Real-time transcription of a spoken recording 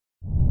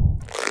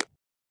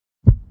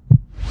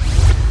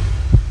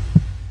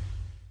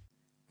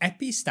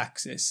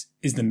Epistaxis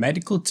is the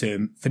medical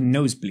term for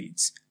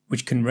nosebleeds,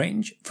 which can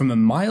range from a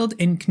mild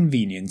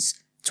inconvenience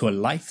to a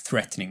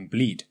life-threatening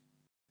bleed.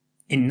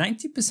 In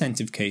 90%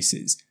 of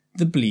cases,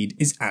 the bleed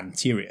is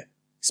anterior,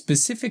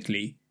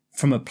 specifically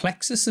from a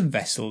plexus of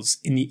vessels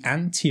in the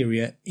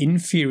anterior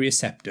inferior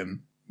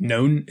septum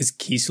known as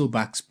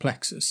Kieselbach's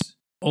plexus,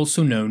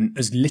 also known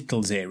as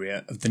Little's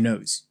area of the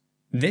nose.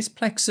 This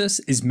plexus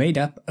is made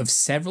up of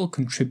several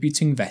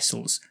contributing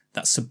vessels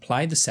that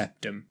supply the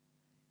septum.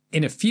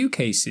 In a few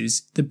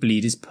cases, the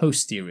bleed is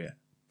posterior,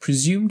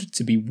 presumed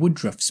to be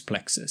Woodruff's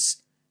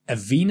plexus, a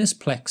venous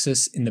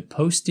plexus in the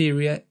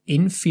posterior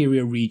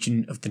inferior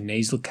region of the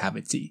nasal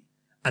cavity,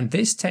 and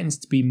this tends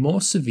to be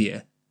more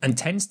severe and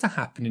tends to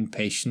happen in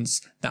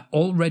patients that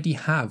already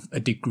have a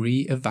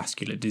degree of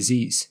vascular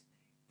disease.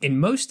 In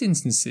most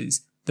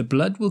instances, the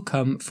blood will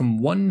come from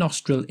one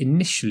nostril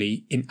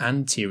initially in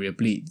anterior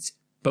bleeds,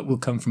 but will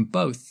come from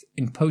both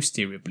in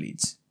posterior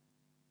bleeds.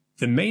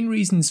 The main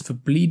reasons for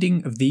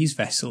bleeding of these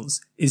vessels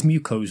is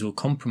mucosal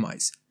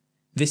compromise.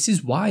 This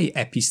is why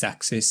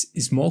epistaxis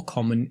is more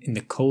common in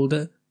the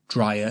colder,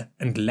 drier,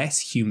 and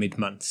less humid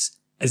months,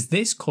 as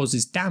this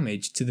causes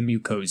damage to the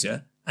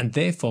mucosa and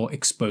therefore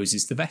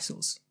exposes the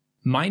vessels.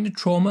 Minor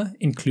trauma,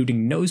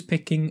 including nose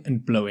picking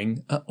and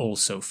blowing, are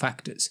also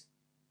factors.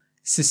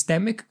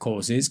 Systemic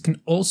causes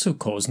can also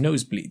cause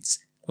nosebleeds,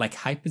 like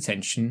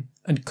hypertension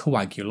and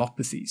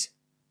coagulopathies.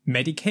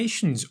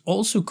 Medications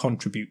also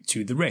contribute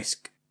to the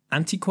risk.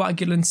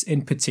 Anticoagulants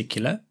in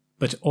particular,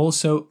 but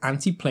also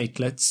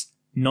antiplatelets,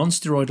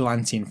 non-steroidal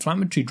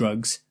anti-inflammatory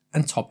drugs,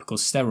 and topical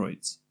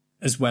steroids,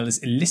 as well as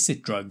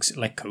illicit drugs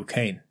like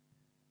cocaine.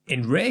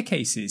 In rare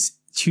cases,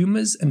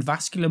 tumours and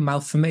vascular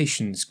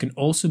malformations can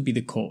also be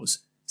the cause,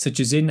 such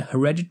as in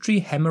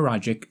hereditary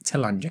hemorrhagic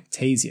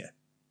telangiectasia.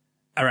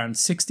 Around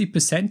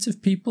 60%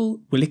 of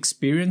people will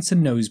experience a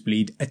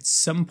nosebleed at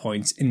some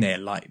point in their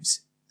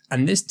lives,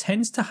 and this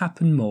tends to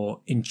happen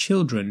more in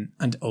children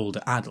and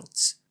older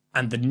adults.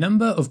 And the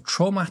number of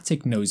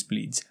traumatic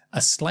nosebleeds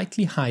are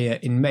slightly higher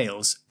in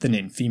males than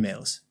in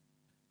females.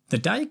 The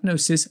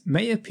diagnosis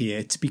may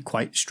appear to be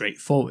quite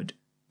straightforward,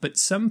 but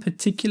some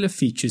particular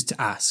features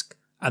to ask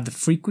are the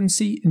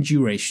frequency and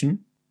duration,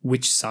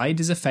 which side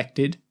is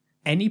affected,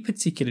 any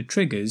particular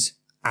triggers,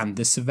 and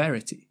the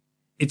severity.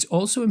 It's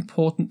also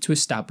important to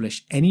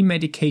establish any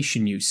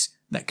medication use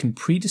that can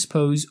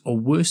predispose or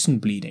worsen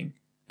bleeding,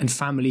 and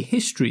family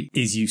history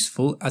is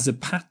useful as a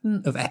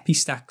pattern of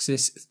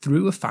epistaxis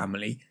through a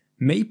family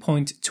may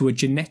point to a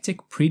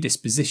genetic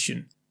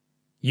predisposition.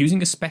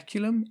 Using a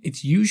speculum,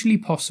 it's usually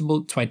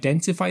possible to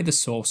identify the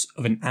source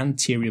of an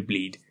anterior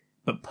bleed,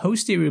 but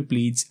posterior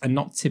bleeds are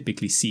not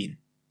typically seen.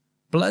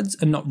 Bloods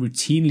are not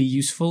routinely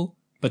useful,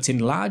 but in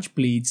large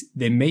bleeds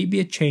there may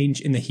be a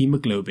change in the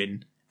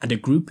hemoglobin and a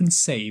group and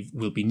save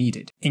will be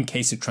needed, in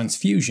case a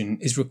transfusion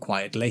is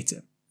required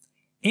later.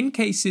 In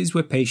cases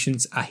where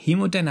patients are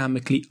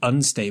hemodynamically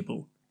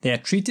unstable, they are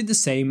treated the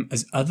same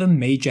as other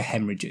major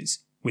hemorrhages,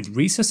 with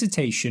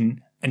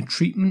resuscitation and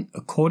treatment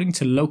according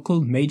to local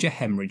major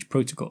hemorrhage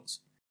protocols.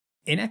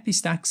 In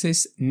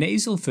epistaxis,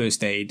 nasal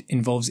first aid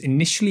involves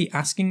initially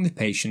asking the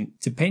patient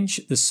to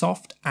pinch the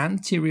soft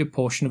anterior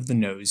portion of the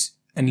nose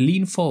and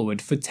lean forward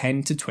for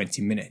 10 to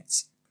 20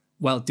 minutes.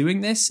 While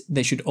doing this,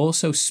 they should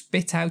also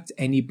spit out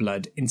any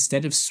blood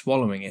instead of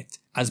swallowing it,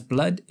 as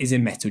blood is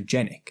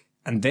emetogenic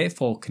and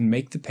therefore can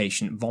make the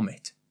patient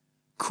vomit.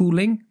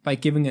 Cooling by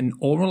giving an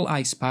oral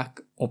ice pack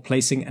or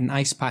placing an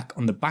ice pack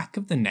on the back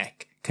of the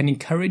neck can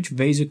encourage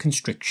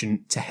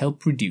vasoconstriction to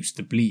help reduce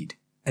the bleed,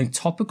 and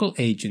topical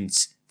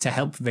agents to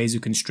help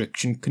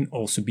vasoconstriction can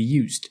also be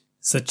used,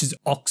 such as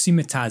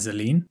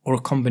oxymetazoline or a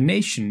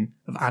combination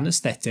of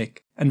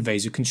anesthetic and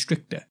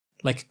vasoconstrictor,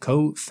 like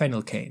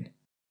co-phenylkane.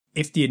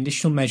 If the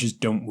initial measures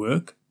don't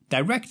work,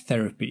 direct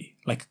therapy,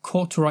 like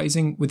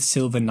cauterizing with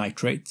silver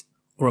nitrate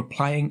or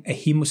applying a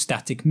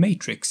hemostatic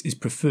matrix is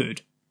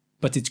preferred,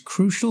 but it's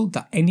crucial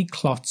that any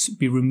clots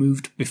be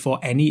removed before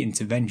any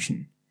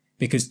intervention,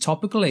 because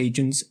topical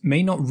agents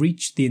may not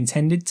reach the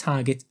intended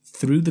target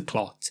through the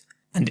clot,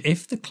 and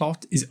if the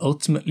clot is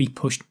ultimately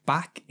pushed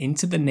back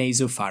into the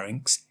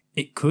nasopharynx,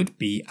 it could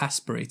be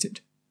aspirated.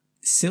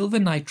 Silver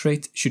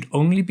nitrate should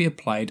only be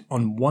applied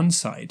on one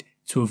side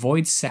to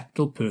avoid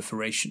septal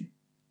perforation.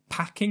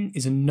 Packing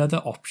is another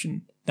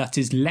option that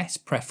is less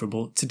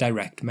preferable to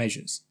direct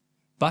measures,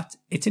 but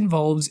it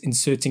involves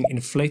inserting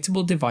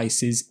inflatable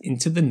devices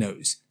into the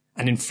nose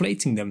and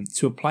inflating them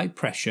to apply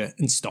pressure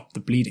and stop the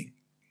bleeding.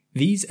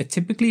 These are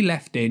typically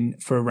left in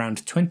for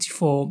around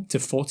 24 to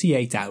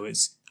 48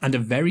 hours and are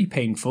very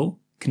painful,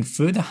 can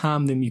further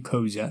harm the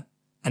mucosa,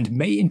 and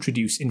may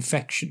introduce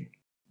infection.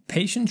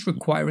 Patients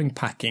requiring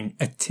packing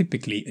are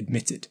typically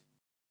admitted.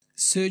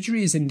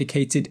 Surgery is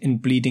indicated in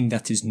bleeding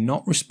that is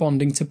not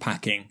responding to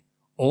packing,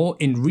 or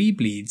in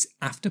rebleeds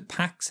after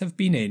packs have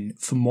been in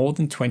for more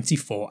than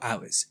 24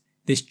 hours.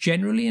 This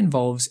generally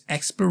involves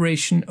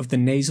exploration of the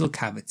nasal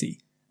cavity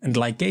and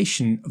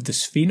ligation of the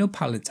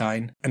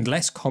sphenopalatine and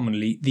less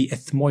commonly the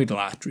ethmoidal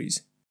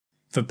arteries.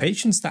 For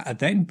patients that are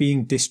then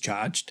being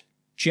discharged,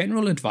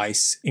 General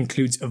advice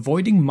includes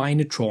avoiding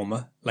minor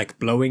trauma like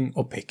blowing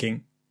or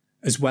picking,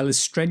 as well as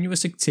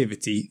strenuous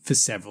activity for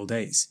several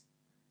days.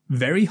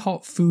 Very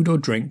hot food or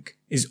drink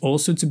is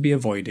also to be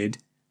avoided,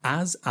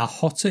 as are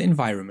hotter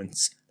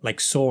environments like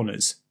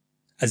saunas,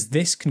 as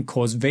this can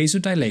cause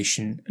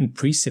vasodilation and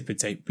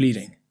precipitate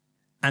bleeding.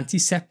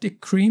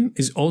 Antiseptic cream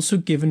is also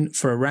given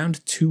for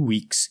around 2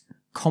 weeks.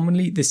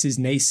 Commonly this is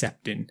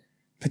Naseptin,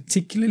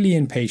 particularly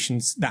in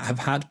patients that have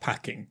had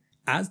packing,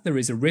 as there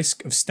is a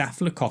risk of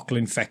staphylococcal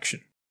infection.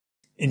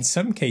 In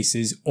some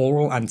cases,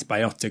 oral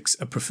antibiotics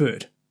are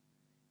preferred.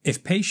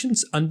 If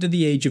patients under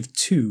the age of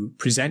 2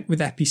 present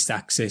with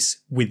epistaxis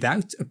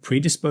without a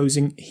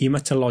predisposing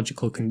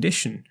hematological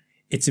condition,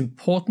 it's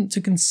important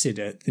to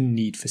consider the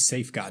need for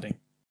safeguarding.